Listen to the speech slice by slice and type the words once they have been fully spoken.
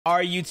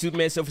Our YouTube,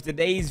 man. So for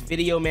today's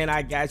video, man,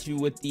 I got you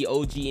with the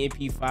OG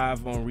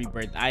mp5 on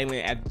Rebirth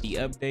Island after the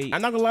update.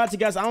 I'm not gonna lie to you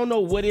guys, I don't know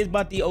what is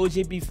about the OG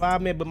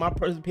mp5, man, but my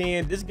personal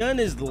opinion, this gun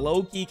is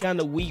low-key kind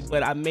of weak,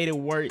 but I made it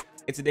work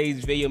in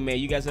today's video, man.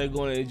 You guys are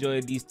going to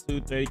enjoy these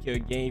 230 kill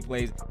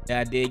gameplays that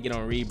I did get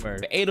on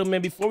Rebirth. But Ado,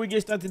 man, before we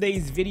get started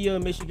today's video,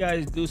 make sure you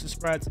guys do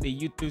subscribe to the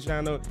YouTube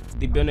channel,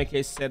 the bell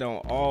notification set on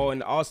all,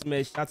 and also,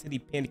 man, shout out to the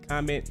pinned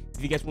comment.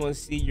 If you guys want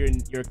to see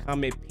your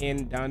comment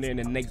pinned down there in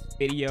the next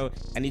video,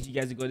 I need you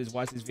guys to go just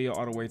watch this video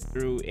all the way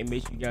through and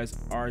make sure you guys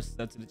are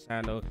subbed to the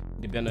channel,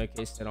 the bell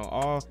notification set on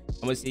all. I'm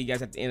gonna see you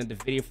guys at the end of the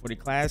video for the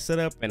class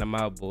setup, and I'm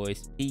out,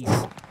 boys. Peace.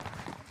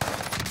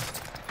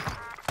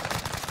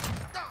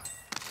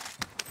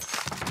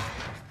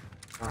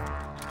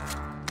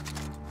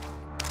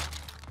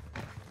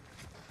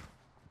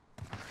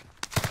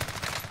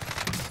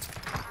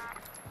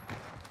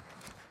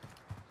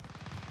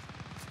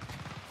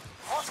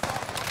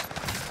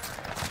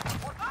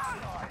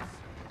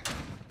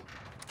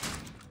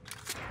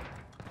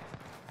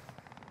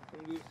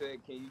 You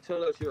said, can you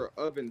tell us your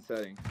oven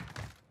setting?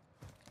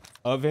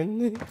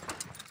 Oven?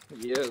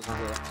 Yes,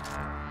 bro.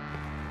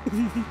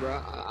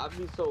 Bro, I'd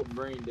be so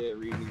brain dead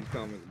reading these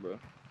comments, bro.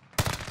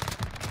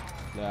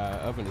 Nah,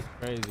 oven is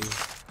crazy.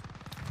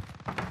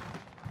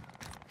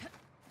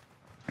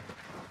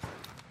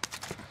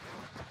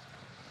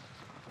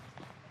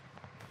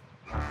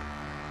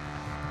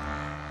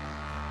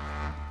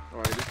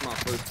 Alright, this is my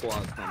first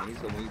quad coming.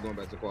 He said when he's going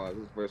back to quad.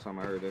 This is the first time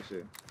I heard that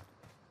shit.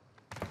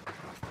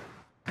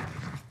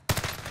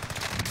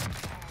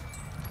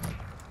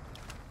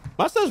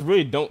 My subs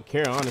really don't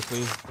care,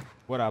 honestly,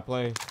 what I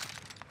play.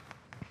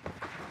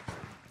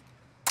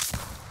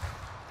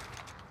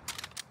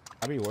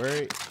 I be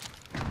worried.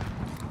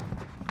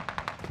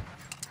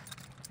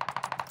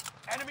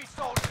 Enemy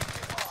soldiers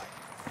nearby.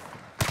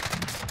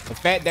 The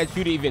fact that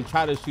you'd even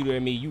try to shoot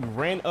at me, you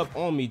ran up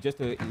on me just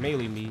to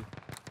melee me.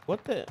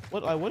 What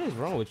is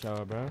wrong with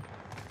y'all, bro?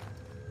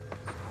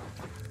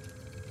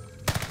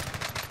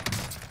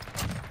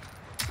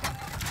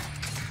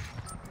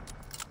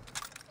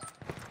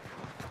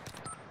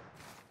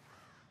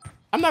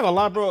 I'm not gonna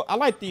lie, bro. I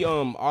like the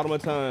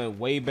automaton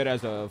way better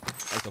as a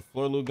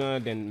floor loot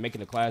gun than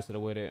making a class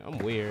with it. I'm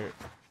weird.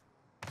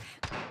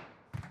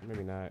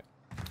 Maybe not.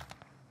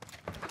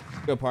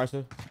 Good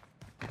parser.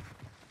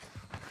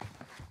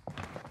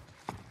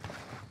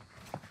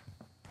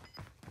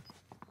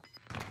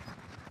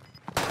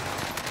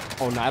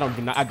 Oh no,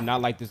 I do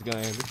not like this gun.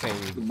 This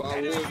thing. The ball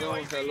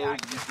Warzone, hello, you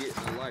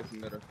getting a life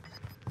meter.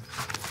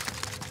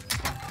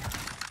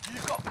 You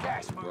got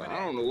gas Bro, moving I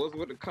don't know what's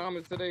with the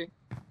comments today.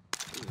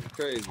 This is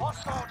crazy.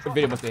 The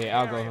video must have hit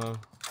algo, huh?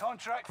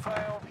 Contract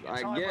failed. Your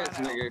I time guess,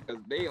 ran out. nigga,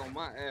 because they on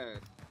my ass.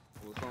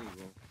 Well, some of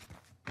them.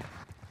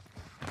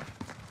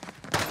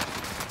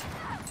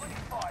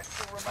 25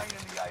 still remain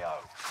in the AO.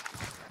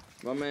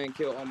 My man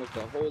killed almost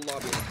the whole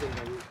lobby of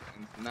prison roof,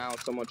 and now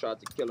someone tried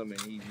to kill him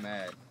and he's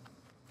mad.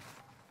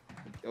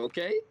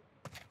 Okay?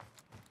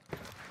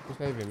 What's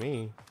that even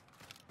mean?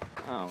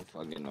 I don't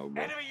fucking know,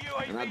 bro. Enemy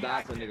UAV And I died to a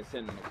active. nigga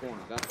sitting in the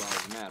corner. That's why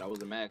I was mad. I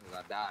wasn't mad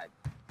because I died.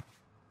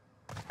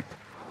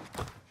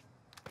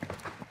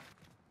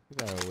 You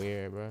got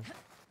weird, bro.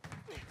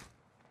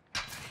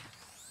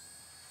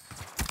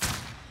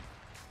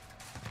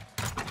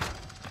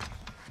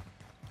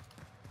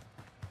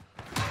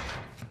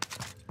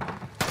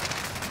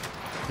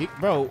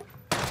 Bro,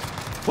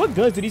 what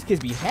guns do these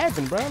kids be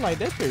having, bro? Like,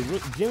 that shit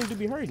genuinely do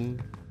be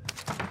hurting.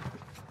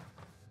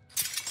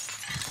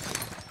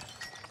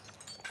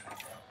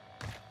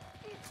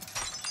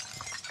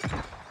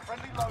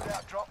 Friendly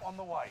loadout drop on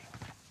the way.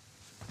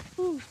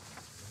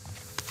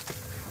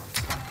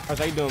 How's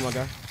how you doing, my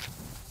guy?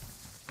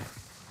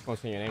 I'm gonna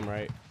say your name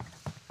right.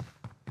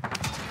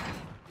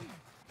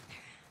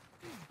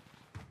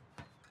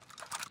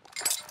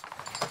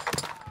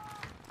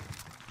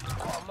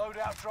 Got a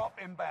loadout drop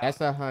inbound. That's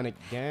 100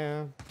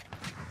 gal.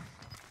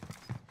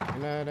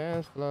 And that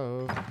dance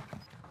flow.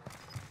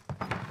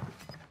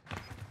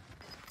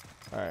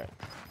 Alright.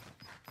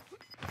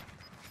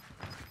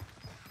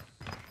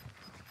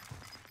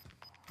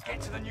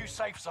 Get to the new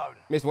safe zone.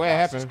 Miss, what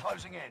Gas is happened?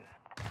 closing in.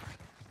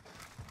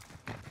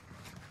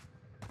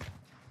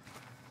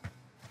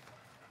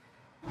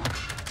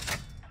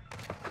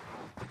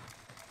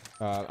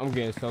 I'm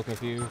getting so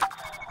confused.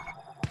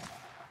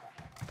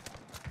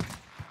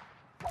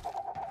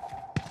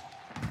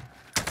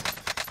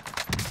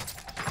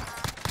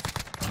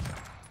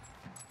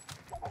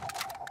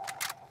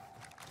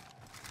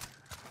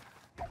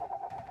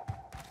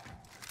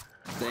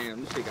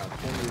 Damn, this shit got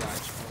 20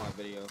 likes on my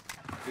video.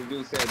 This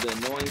dude said the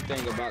annoying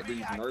thing about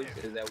these nerfs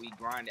is that we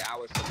grind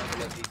hours to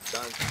level up these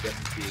guns just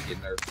to see it get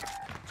nerfed.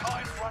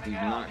 Time's running He's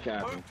out. not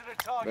capping. Move to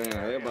the target Damn,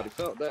 area. everybody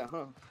felt that,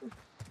 huh?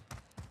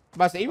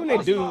 But I say, even when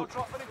they do Hostile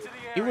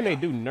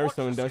nerf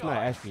something, Watch the though, it's not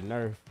sky. actually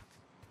nerf.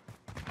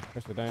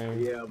 That's the thing.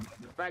 Yeah,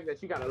 but the fact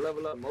that you gotta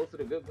level up most of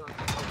the good guns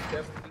to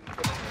 70 and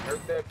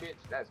nerf that bitch,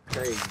 that's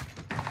crazy.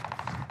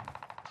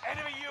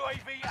 Enemy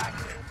UAV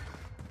active.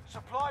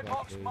 Supply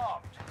box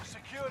marked.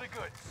 Secure the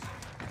goods.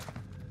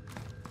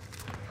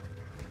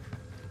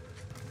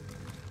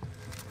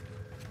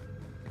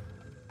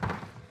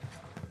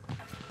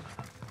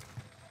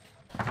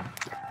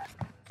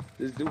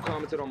 This dude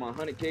commented on my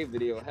 100K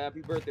video.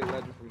 Happy birthday,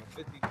 legend, from a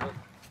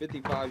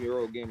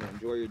 55-year-old gamer.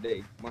 Enjoy your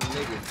day. My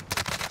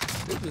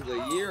nigga, this was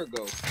a year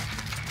ago.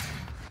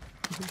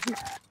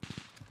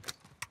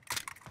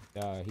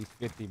 He's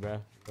 50, bro.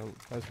 Don't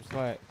touch some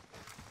slack.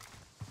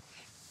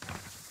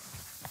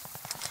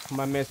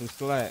 My man some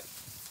slack.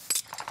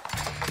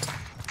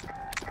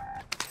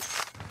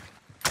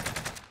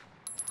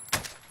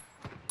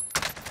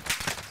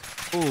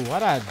 Ooh, why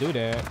did I do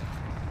that?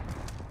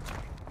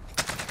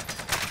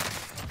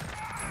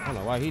 I don't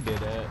know why he did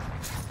that.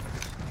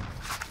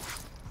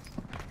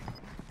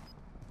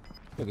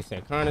 Look at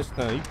that Connor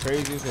stun. You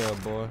crazy as hell,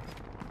 boy.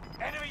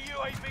 Enemy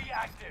UAV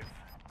active.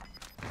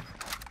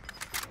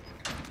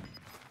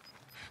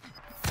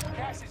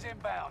 Gas is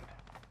inbound.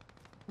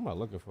 What am I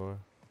looking for?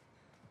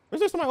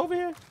 Is there somebody over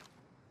here?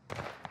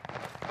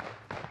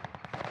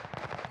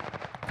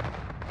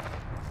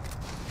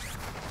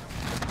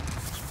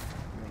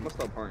 I'm gonna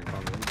stop partying from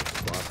me. I'm just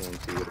swap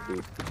and see what it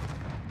do.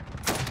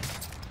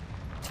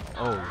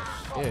 Oh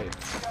shit.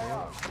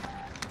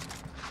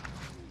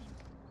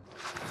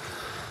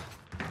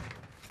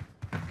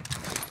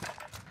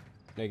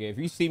 Nigga, if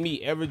you see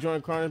me ever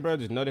join Carnage, bro,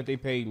 just know that they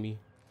paid me.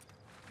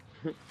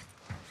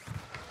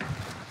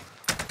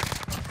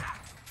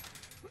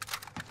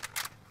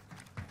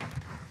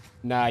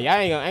 Nah, y'all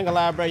ain't gonna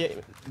lie, bro.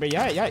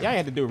 Y'all ain't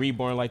have to do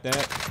Reborn like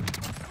that.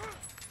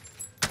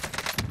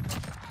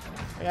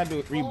 Y'all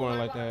do Reborn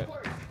like that.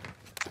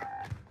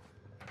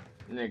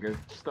 Nigga,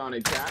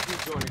 Stonted Cap,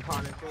 he's joining the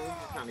Connor soon.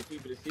 Just trying to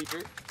keep it a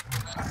secret.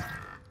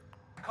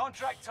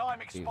 Contract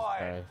time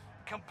expired.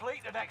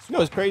 Complete the next You know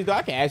what's crazy though?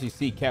 I can actually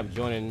see Cap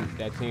joining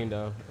that team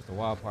though. That's the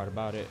wild part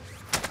about it.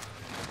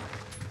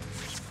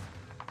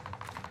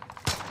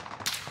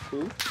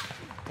 Who?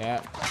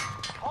 Cap.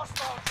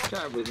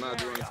 Cap was not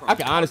joining. I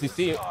can honestly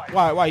see it.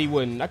 Why he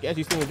wouldn't? I can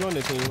actually see him join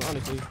the team,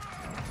 honestly.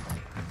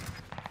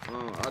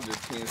 I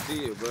just can't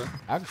see it, bro.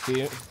 I can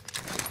see it.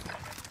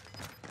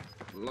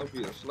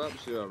 Lucky to slap the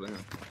shit out of him.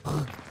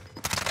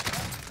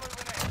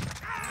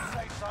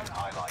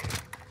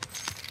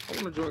 I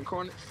want to join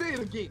Carnage. Say it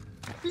again.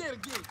 Say it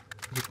again.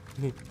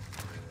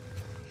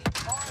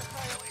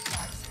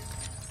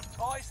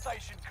 Buy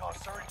station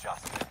costs are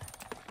adjusted.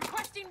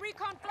 Requesting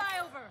recon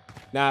flyover.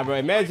 Nah, bro.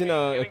 Imagine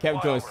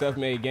Cap joined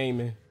self-made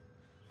gaming.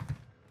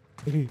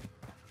 We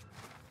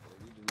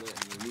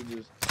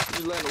just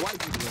letting the white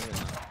people in here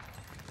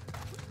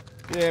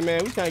now. Yeah,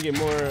 man. We trying to get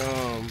more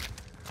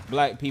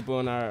black people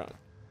in our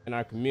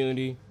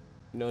community.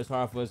 You know, it's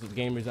hard for us as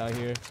gamers out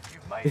here.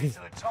 You've made it to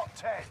the top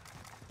 10.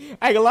 I ain't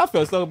gonna lie, I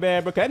feel so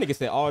bad, bro. Cause that nigga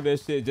said all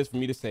this shit just for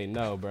me to say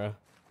no, bro.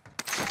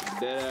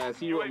 Deadass,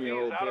 he wrote me a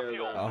whole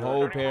paragraph. A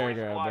whole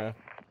paragraph, bro.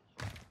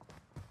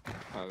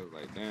 I was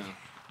like, damn.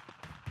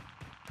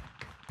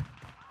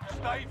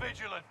 Stay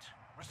vigilant.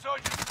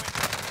 Resurgence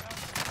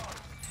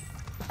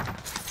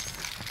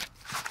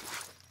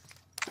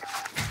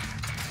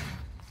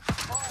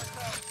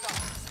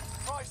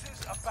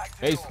prices are back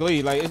to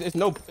Basically, like it's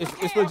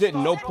legit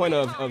no point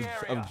of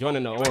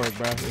joining the org,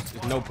 bro.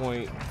 It's no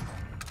point.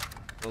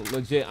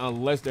 Legit,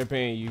 unless they're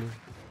paying you.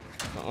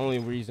 The only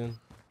reason.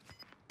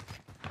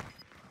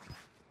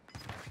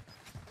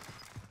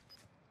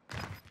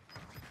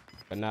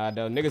 But nah,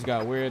 though, niggas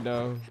got weird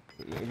though.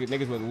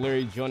 Niggas would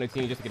literally join the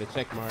team just to get a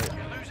check mark.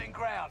 You're losing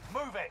ground.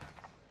 Move it.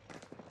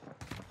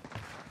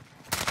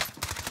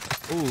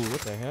 Ooh,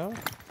 what the hell?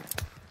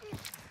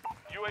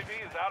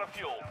 UAV is out of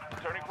fuel.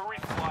 Returning for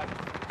resupply.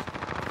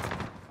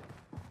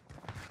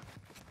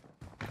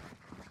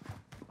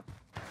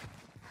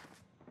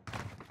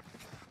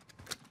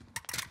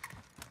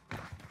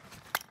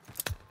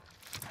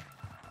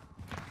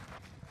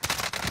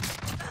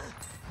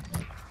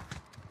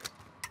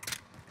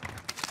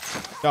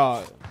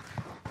 Dog.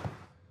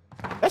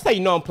 That's how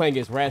you know I'm playing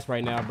against rats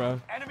right now, bro.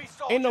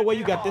 Ain't no way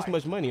you got this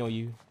much money on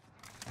you.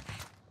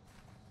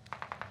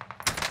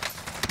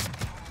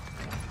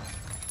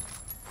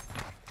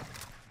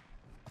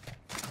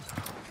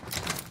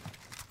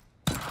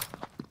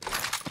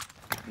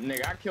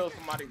 Nigga, I killed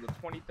somebody with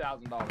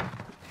 $20,000.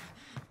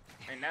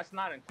 And that's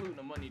not including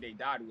the money they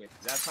died with.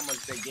 That's how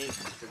much they gave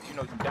me. Because you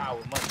know you die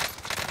with money.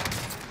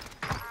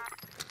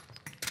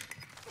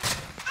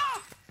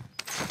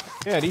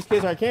 Yeah, these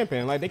kids are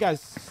camping. Like they got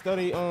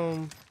study.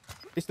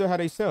 They still have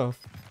they self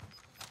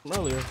from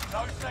earlier.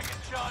 No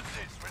second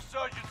chances.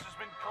 Resurgence has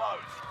been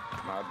closed.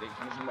 Nah, they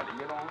somebody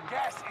get on.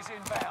 Gas is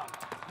inbound.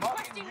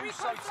 Requesting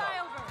recon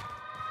flyover.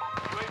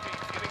 UAV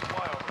getting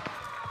flyover.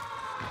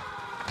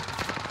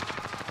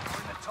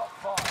 We're in the top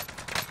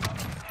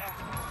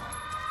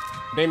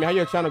 5. Damien, how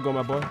your channel go,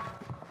 my boy?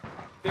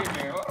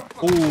 Damien,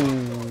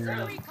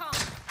 Ooh. Recon.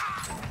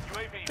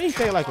 He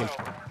say like in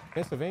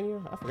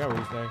Pennsylvania? I forgot what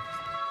he said.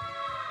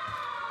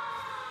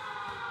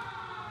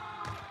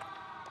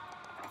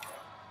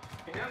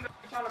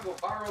 Trying to go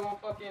viral on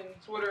fucking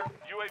Twitter.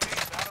 UAV is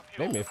out of fuel.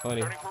 They made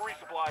funny. Returning for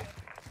resupply.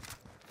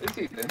 It's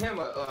either him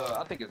or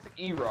I think it's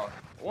E-Rock.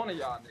 One of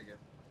y'all niggas.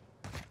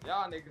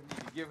 Y'all niggas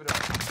need to give it up.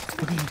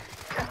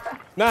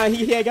 Nah,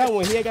 he had got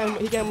one. He got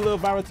him a little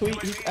viral tweet.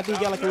 I think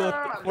he got like a little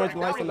orange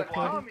lights on the The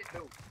cover.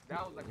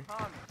 That was a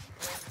comment.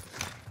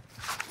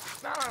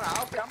 No.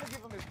 Okay, I'm gonna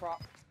give him his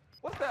prop.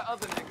 What's that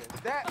other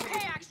nigga? That Okay,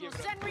 nigga Axel,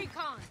 send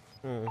recon.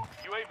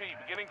 UAV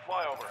beginning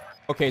flyover.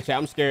 Okay, chat,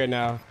 I'm scared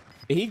now.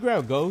 Did he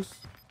grab Ghost?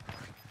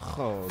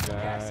 Oh,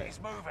 Gas God. is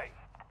moving.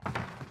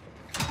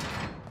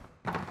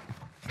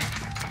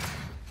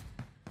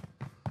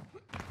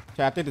 Chat,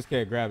 I think this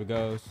kid grabbed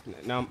Ghost.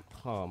 Now,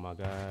 oh, my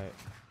God.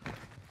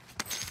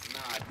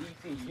 Nah,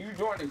 DT, you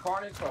joining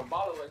Carnage for a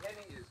bottle of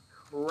Henny is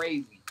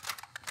crazy.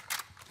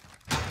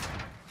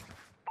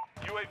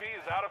 UAV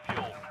is out of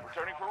fuel.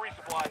 Returning for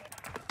resupply.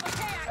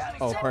 Okay, Axel,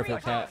 Oh, send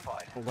perfect, recon. chat.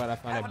 I'm glad I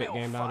found that big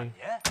game bounty.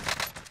 Yeah?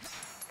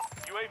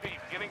 UAV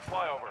beginning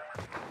flyover.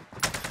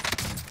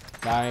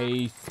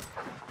 Nice.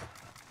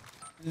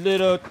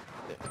 Little.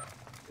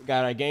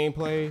 Got our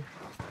gameplay.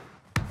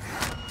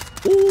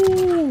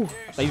 Ooh. I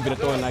thought you were gonna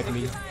throw a knife at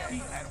me.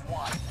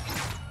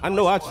 I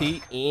know I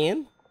cheat.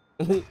 And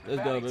let's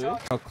go, dude.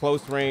 A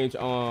close range.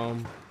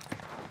 I'm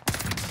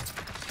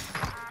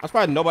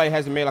surprised nobody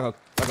hasn't made like a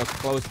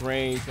close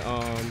range.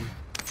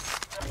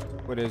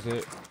 What is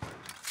it?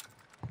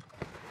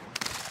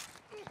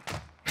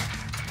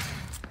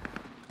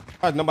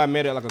 Surprised nobody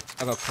made it like a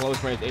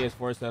close range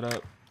AS4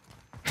 setup.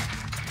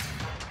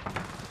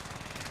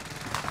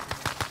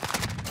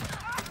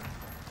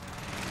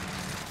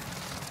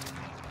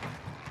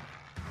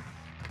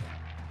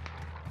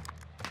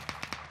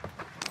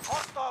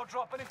 Hostile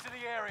dropping into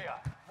the area.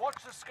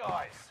 Watch the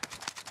skies.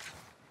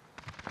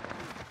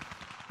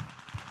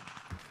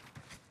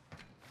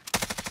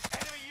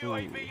 Enemy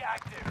UAV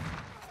active.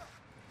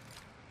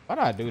 Why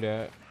did I do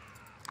that?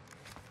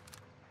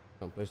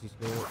 Don't push these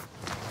good. I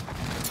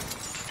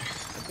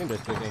think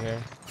there's kids in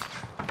here.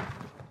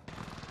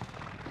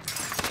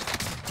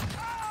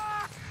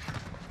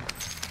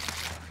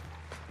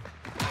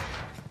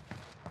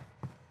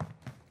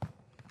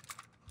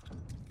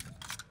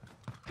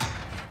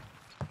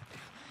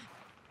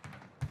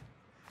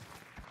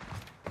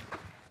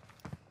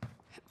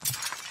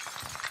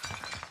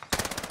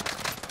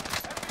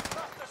 Enemy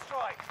cluster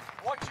strike.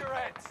 Watch your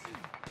heads.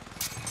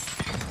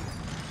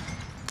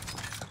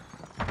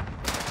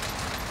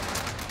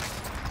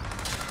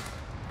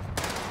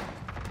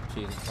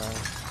 Jesus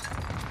Christ.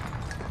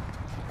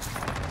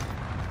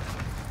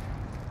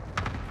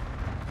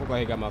 Look like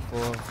he got my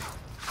full.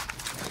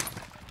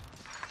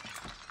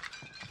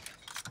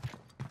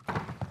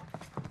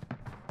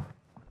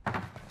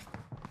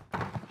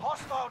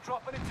 Hostile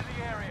dropping into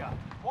the area.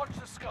 Watch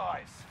the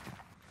skies.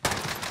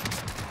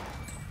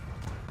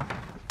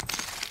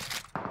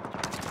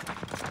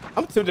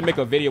 I'm tempted to make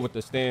a video with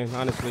the stand,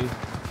 honestly.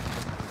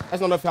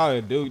 That's not enough how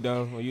to do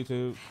though on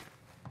YouTube.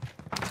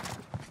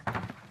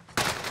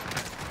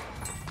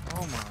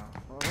 Oh my,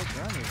 well, what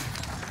gun is it?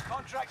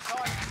 Contract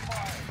time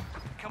expired.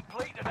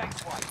 Complete the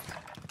next one.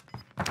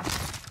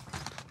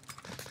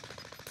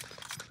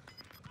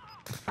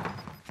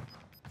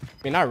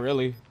 I mean, not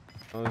really.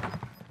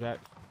 Jack.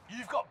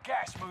 You've got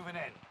gas moving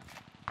in.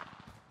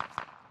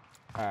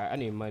 All right, I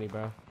need money,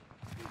 bro.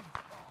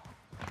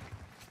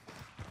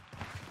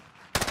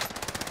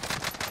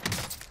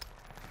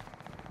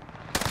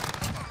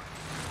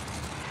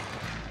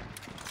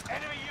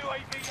 Enemy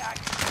UAV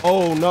active.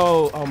 Oh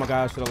no! Oh my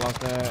God, I should have lost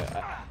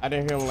that. I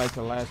didn't hear him like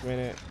till the last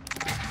minute.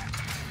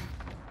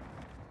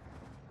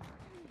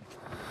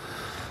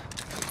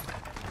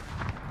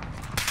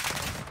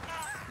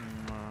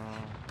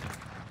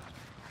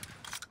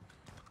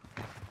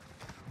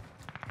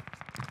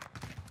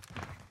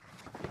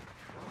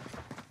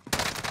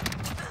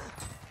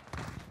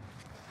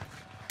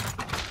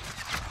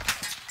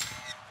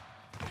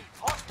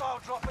 Hostile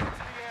dropping into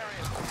the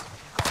area.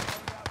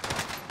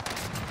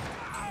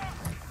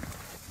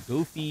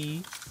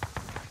 Goofy.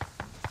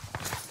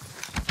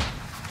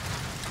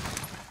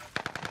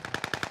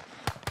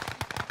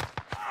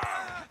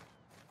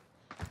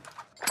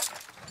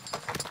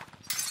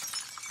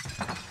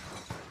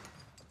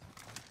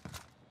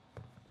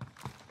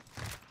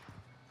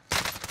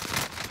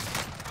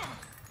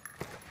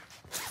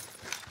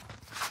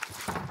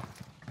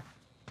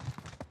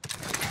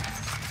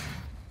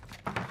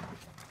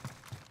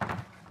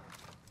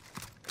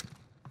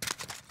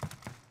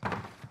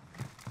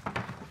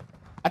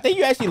 I think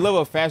you actually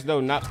level fast though,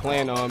 not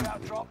playing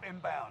Loadout drop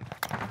inbound.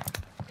 I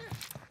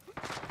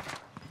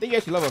think you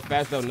actually level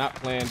fast though, not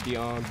playing the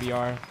BR.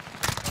 I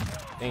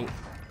think.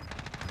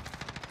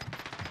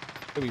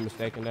 Could be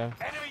mistaken there.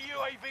 Enemy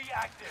UAV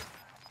active.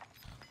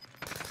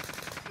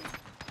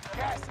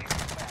 Gas is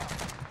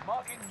inbound.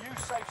 Marking new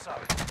safe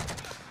zone.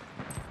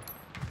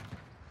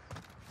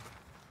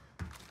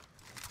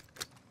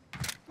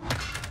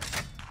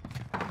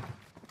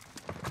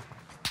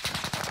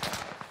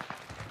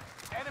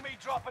 Enemy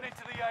dropping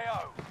into the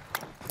AO.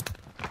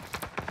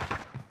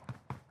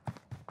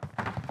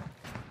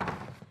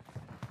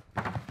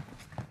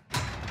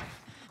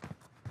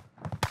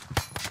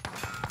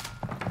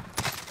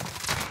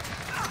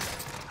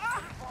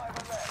 Five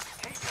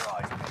left. Keep your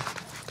eyes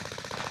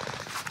peeled.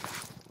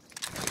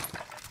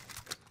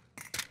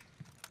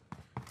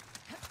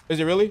 Is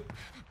it really?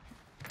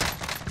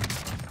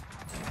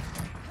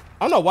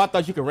 I don't know why I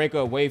thought you could rank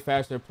up way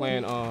faster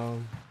playing I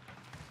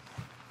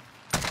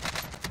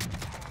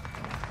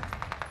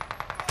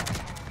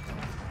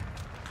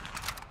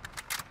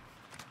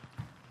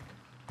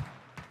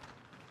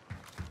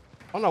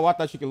don't know why I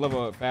thought you could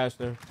level up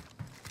faster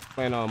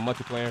playing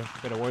multiplayer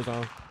instead of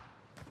Warzone.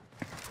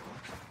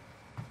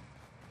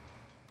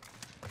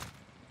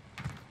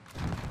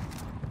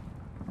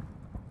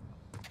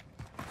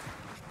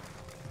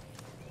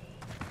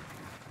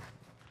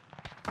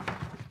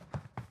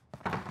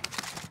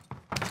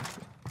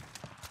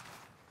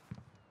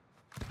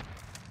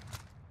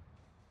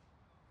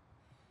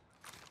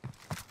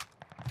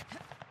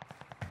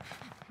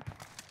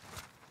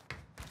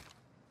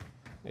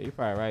 Yeah, you're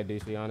probably right,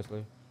 DC,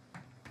 honestly.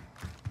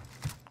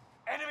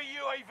 Enemy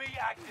UAV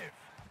active.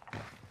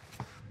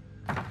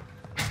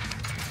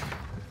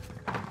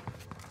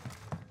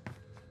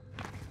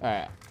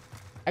 Alright.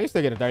 I can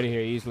still get a 30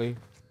 here easily.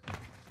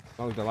 As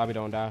long as the lobby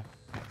don't die.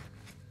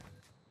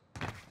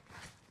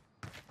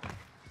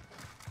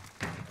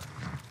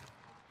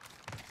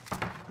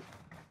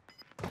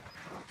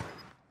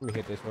 Let me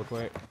hit this real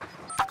quick.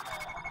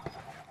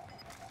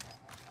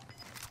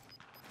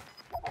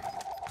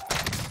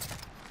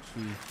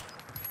 Jeez.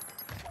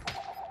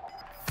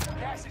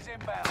 Gas is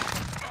inbound.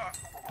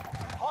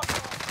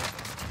 Hostile.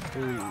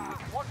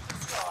 Watch the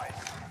skies.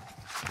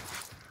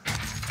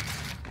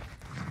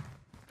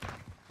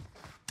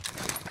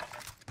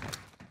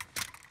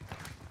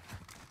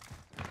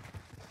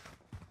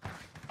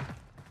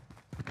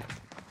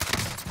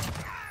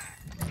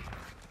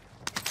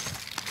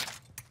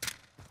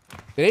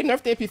 Did they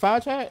nerf the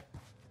mp5 chat?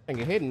 I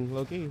get hidden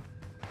low key.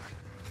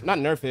 Not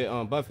nerf it,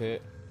 buff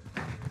it.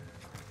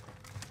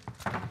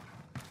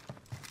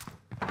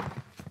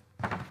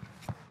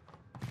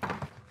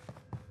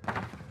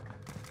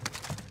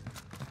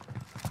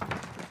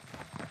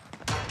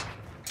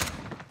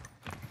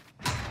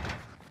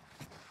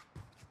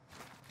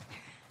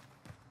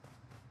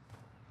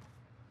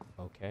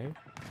 Okay.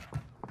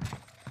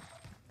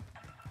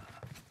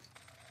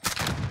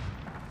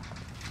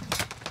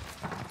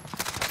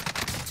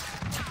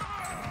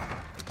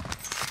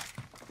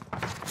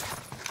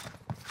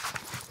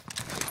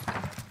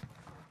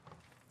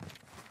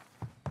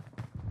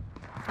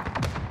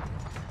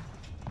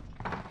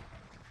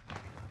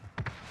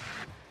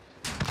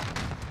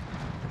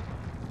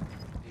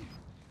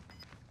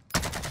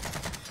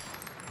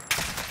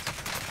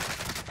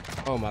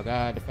 Oh my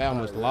god, the fam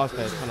almost lost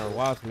that trying to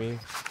watch me.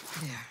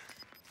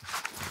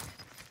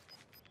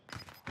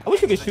 I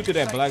wish you could shoot through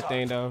that black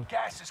thing though.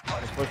 Gas is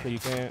close. Unfortunately, you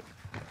can't.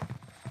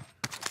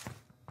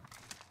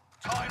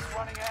 Time's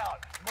running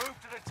out. Move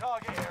to the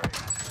target area.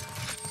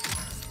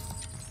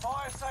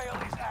 Fire sale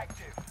is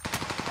active.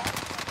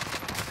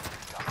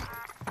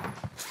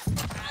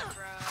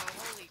 Bro,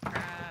 holy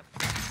crap.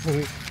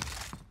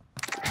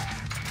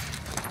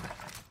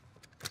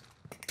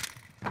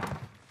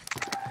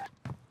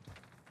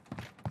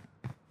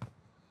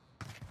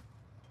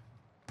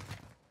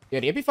 Yeah,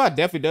 the mp5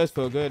 definitely does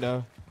feel good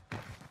though. Of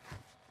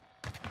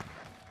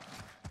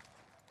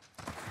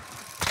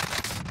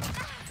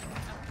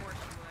course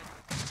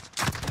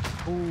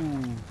you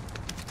would.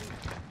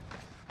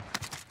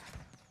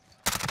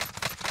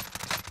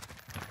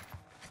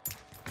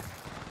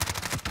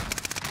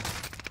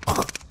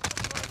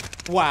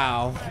 Ooh.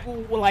 Wow.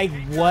 Like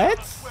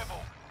what?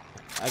 Swivel.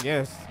 I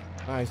guess.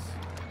 Nice.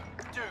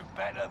 Do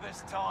better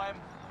this time.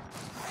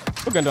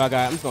 What gun do I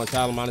got? I'm just gonna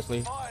tell him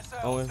honestly. Fire sale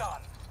Owen.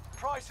 done.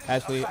 Prices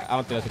Actually, are I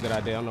don't think that's a good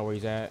idea. I don't know where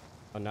he's at.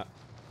 Or not.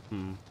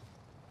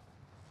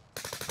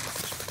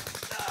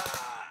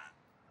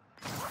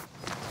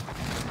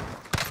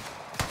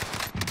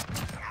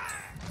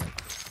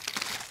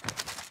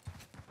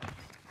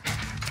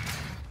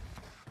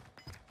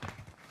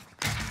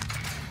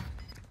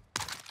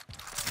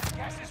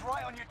 Gas is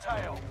right on your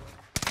tail.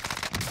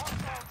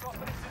 Hostile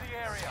dropping into the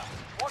area.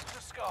 Watch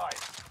the skies.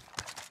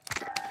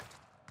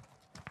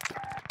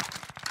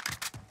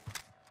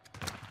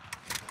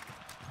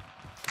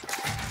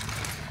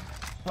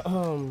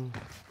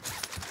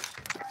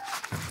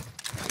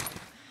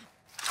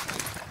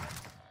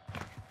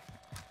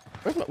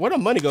 Where'd the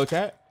money go,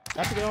 chat? Did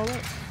I get all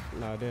that?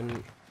 No, I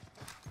didn't.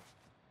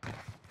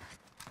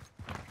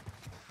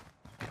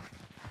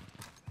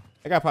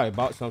 I got probably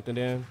bought something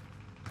then.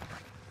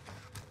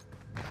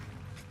 I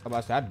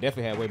about to say, I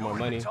definitely had way more You're in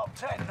money. the top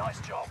 10. Nice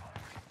job.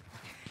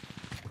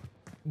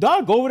 Do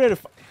I go over there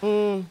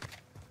to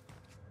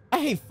I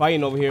hate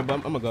fighting over here, but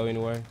I'm gonna go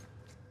anyway.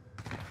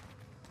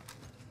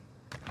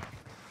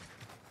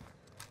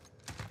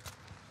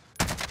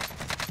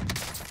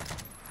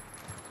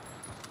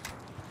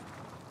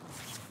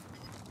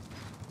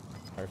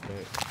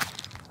 Perfect.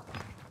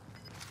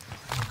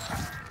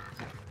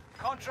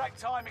 Contract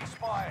time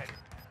expired.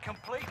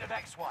 Complete the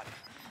next one.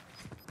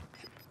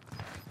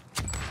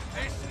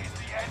 This is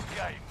the end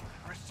game.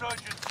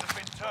 Resurgence has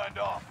been turned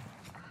off.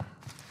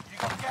 You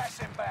got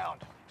gas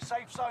inbound.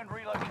 Safe zone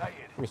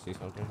relocated. Let me see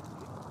something.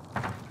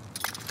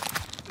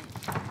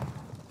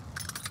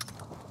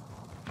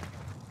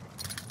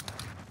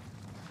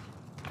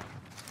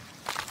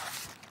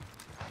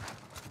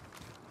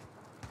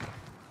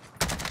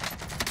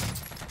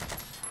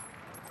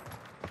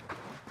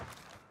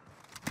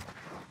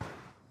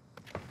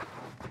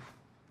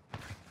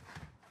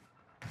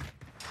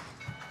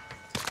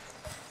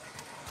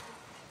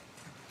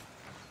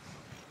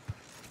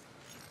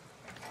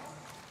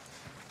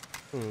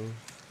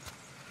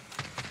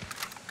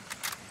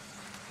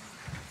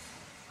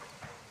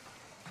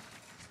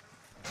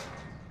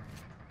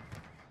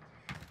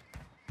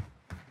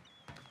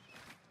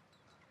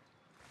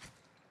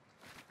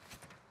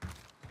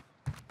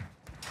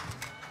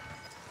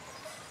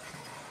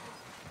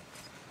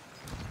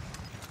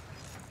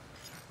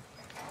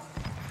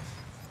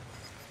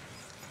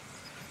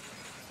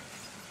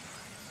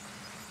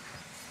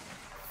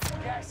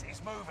 Gas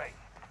is moving.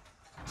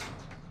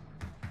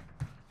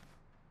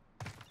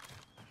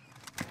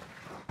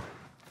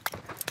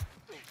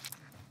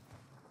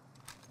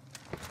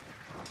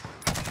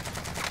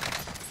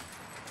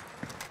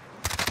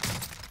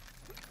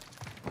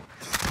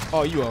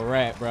 Oh, you a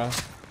rat, bro.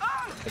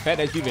 The fact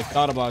that you even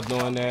thought about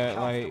doing that,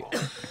 like,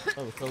 that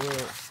was so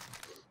weird.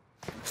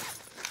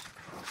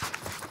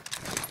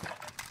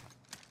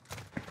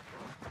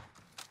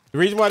 The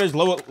reason why there's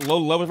low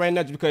levels right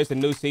now is because it's the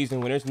new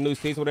season. When there's a new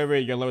season, whatever,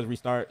 your levels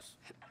restarts.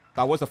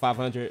 So I was a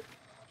 500.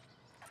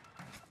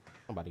 I'm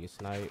about to get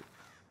sniped.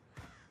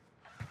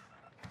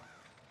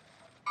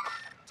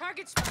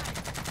 Target spotted.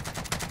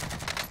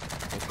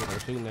 Let's see if I'm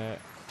shooting that.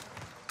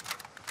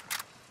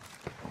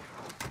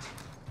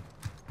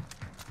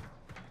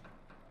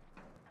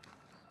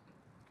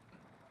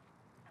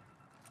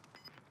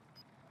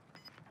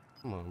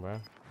 Come on, bro.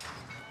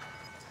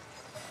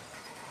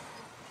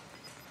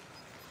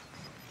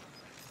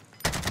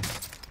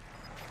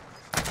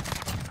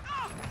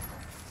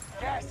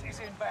 Gas is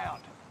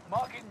inbound.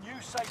 Marking new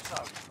safe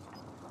zone.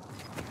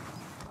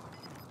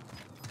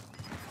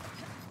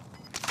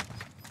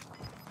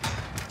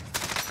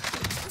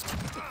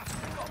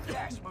 Got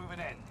gas moving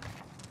in.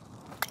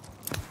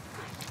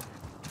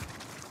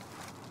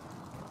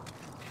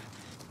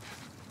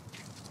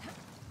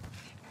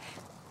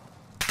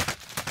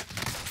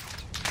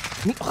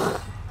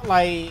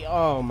 Like,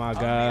 oh my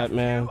God,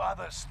 man.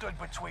 Others stood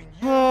between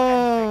you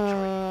and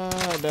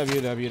victory.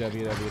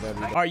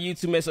 www. All right,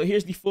 YouTube, man. So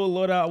here's the full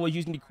loadout. I was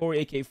using the Core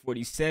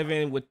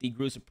AK-47 with the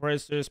group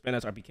suppressor,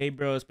 Spanish RPK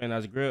bro,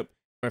 Spanish grip,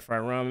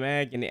 fire round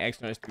mag, and the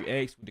Action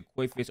S3X with the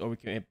Koi Fish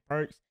overkill and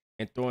perks,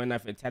 and throwing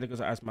knife and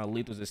tacticals. I asked my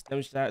lethals and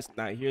stem shots.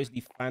 Now here's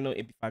the final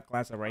mp5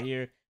 class right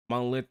here.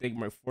 Monolithic,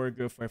 Merc 4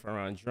 grip, 45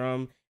 round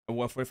drum, and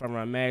 145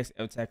 round max,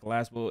 L-Tac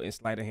collapsible, and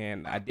sleight of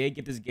hand. I did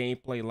get this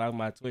gameplay live on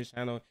my Twitch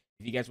channel.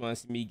 If you guys want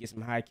to see me get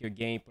some high kill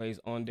gameplays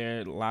on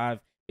there live,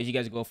 if you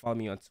guys go follow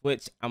me on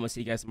Twitch, I'm gonna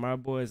see you guys tomorrow,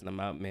 boys, and I'm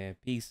out, man.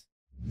 Peace.